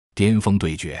巅峰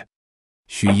对决，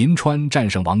许银川战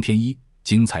胜王天一，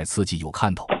精彩刺激有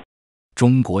看头。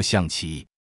中国象棋，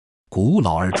古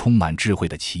老而充满智慧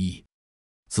的棋艺，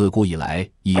自古以来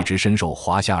一直深受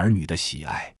华夏儿女的喜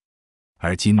爱。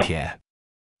而今天，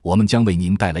我们将为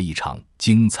您带来一场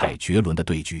精彩绝伦的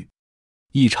对局，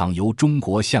一场由中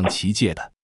国象棋界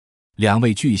的两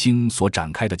位巨星所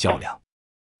展开的较量。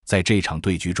在这场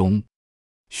对局中，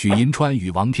许银川与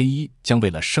王天一将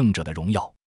为了胜者的荣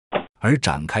耀而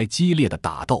展开激烈的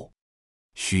打斗。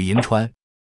许银川，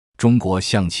中国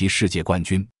象棋世界冠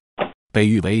军，被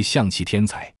誉为象棋天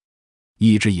才，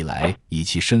一直以来以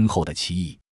其深厚的棋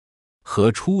艺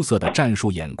和出色的战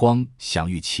术眼光享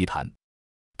誉棋坛。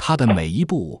他的每一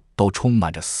步都充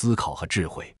满着思考和智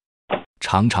慧，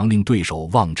常常令对手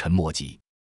望尘莫及。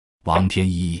王天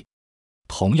一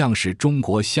同样是中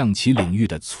国象棋领域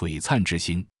的璀璨之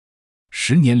星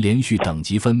，10年连续等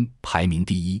级分排名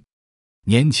第一，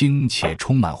年轻且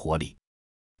充满活力。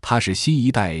他是新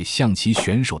一代象棋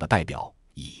选手的代表，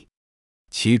以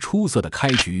其出色的开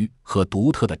局和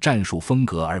独特的战术风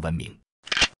格而闻名。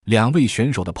两位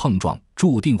选手的碰撞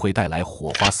注定会带来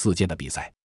火花四溅的比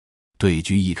赛。对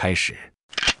局一开始，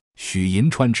许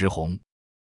银川执红，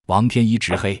王天一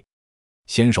执黑。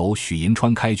先手许银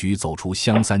川开局走出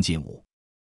香三进五，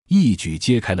一举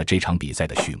揭开了这场比赛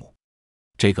的序幕。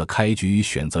这个开局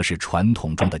选择是传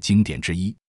统中的经典之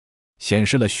一，显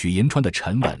示了许银川的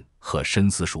沉稳和深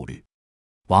思熟虑。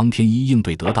王天一应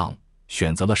对得当，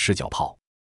选择了视角炮，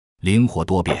灵活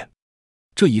多变。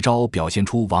这一招表现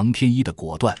出王天一的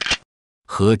果断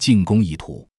和进攻意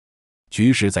图。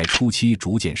局势在初期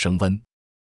逐渐升温，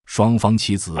双方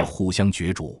棋子互相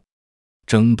角逐，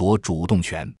争夺主动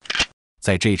权。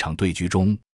在这场对局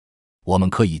中，我们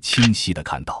可以清晰地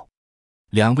看到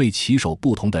两位棋手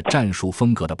不同的战术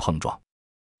风格的碰撞。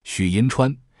许银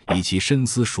川以其深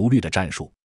思熟虑的战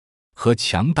术和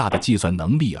强大的计算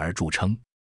能力而著称，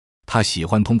他喜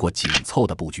欢通过紧凑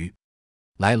的布局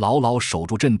来牢牢守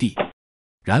住阵地，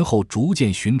然后逐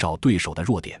渐寻找对手的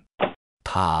弱点。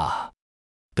他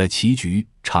的棋局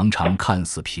常常看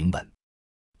似平稳，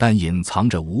但隐藏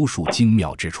着无数精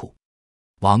妙之处。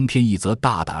王天一则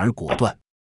大胆而果断，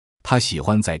他喜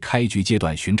欢在开局阶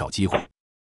段寻找机会，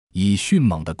以迅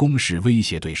猛的攻势威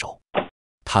胁对手。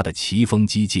他的棋风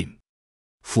激进，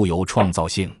富有创造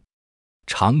性，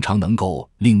常常能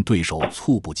够令对手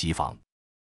猝不及防。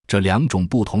这两种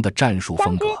不同的战术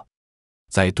风格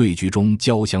在对局中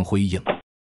交相辉映，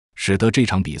使得这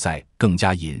场比赛更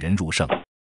加引人入胜。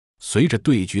随着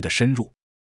对局的深入，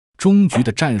中局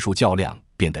的战术较量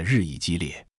变得日益激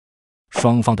烈，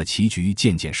双方的棋局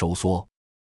渐渐收缩，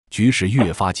局势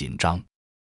越发紧张。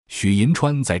许银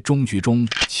川在中局中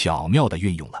巧妙地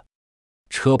运用了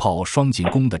车炮双进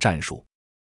攻的战术，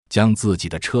将自己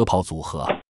的车炮组合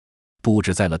布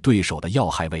置在了对手的要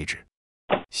害位置，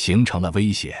形成了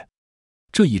威胁。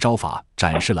这一招法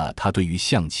展示了他对于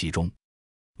象棋中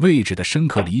位置的深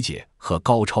刻理解和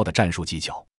高超的战术技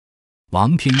巧。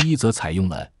王天一则采用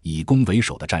了以攻为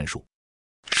守的战术，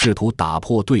试图打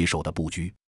破对手的布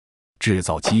局，制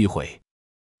造机会。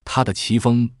他的棋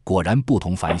风果然不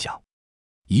同凡响，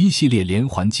一系列连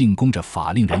环进攻着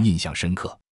法令人印象深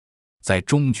刻。在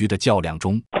中局的较量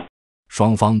中，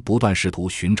双方不断试图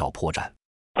寻找破绽，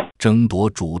争夺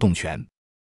主动权，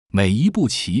每一步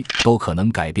棋都可能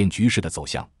改变局势的走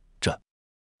向。这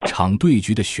场对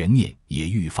局的悬念也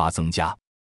愈发增加。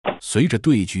随着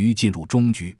对局进入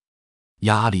中局，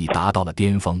压力达到了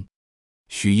巅峰。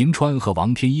许银川和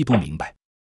王天一都明白，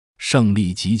胜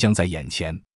利即将在眼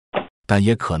前，但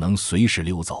也可能随时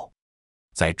溜走。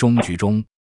在中局中，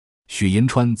许银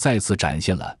川再次展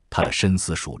现了他的深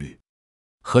思熟虑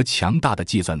和强大的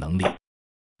计算能力。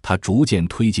他逐渐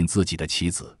推进自己的棋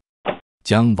子，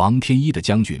将王天一的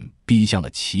将军逼向了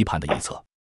棋盘的一侧。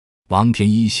王天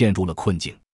一陷入了困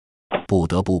境，不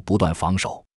得不不断防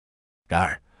守。然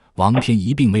而，王天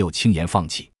一并没有轻言放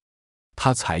弃，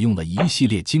他采用了一系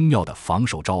列精妙的防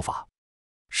守招法，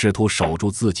试图守住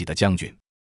自己的将军。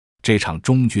这场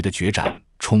中局的决战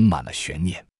充满了悬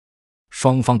念，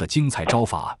双方的精彩招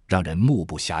法让人目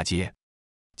不暇接。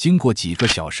经过几个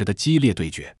小时的激烈对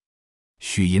决，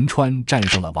许银川战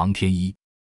胜了王天一。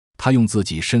他用自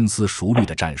己深思熟虑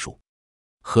的战术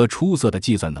和出色的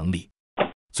计算能力，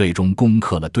最终攻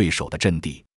克了对手的阵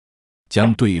地，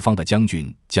将对方的将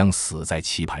军将死在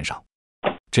棋盘上。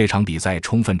这场比赛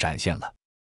充分展现了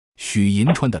许银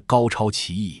川的高超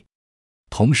棋艺，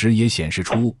同时也显示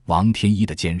出王天一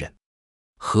的坚韧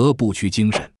和不屈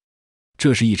精神。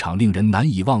这是一场令人难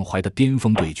以忘怀的巅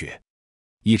峰对决，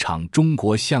一场中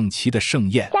国象棋的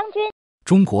盛宴。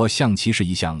中国象棋是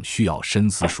一项需要深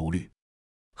思熟虑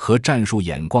和战术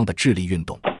眼光的智力运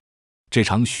动，这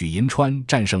场许银川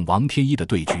战胜王天一的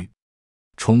对局，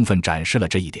充分展示了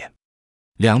这一点。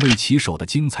两位棋手的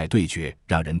精彩对决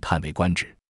让人叹为观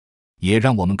止，也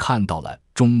让我们看到了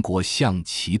中国象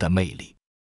棋的魅力。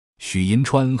许银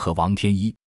川和王天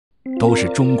一都是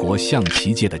中国象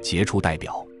棋界的杰出代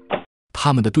表，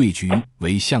他们的对局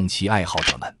为象棋爱好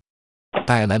者们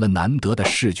带来了难得的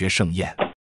视觉盛宴。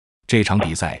这场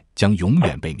比赛将永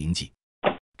远被铭记，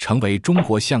成为中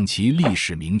国象棋历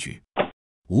史名局。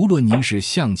无论您是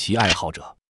象棋爱好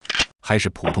者，还是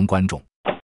普通观众，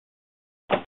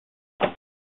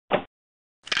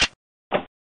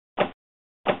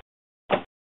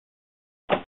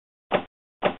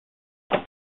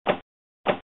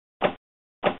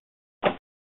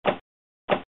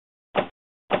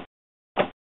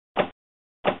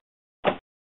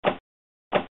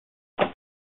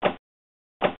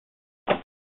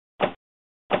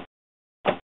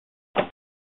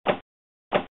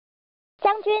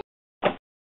将军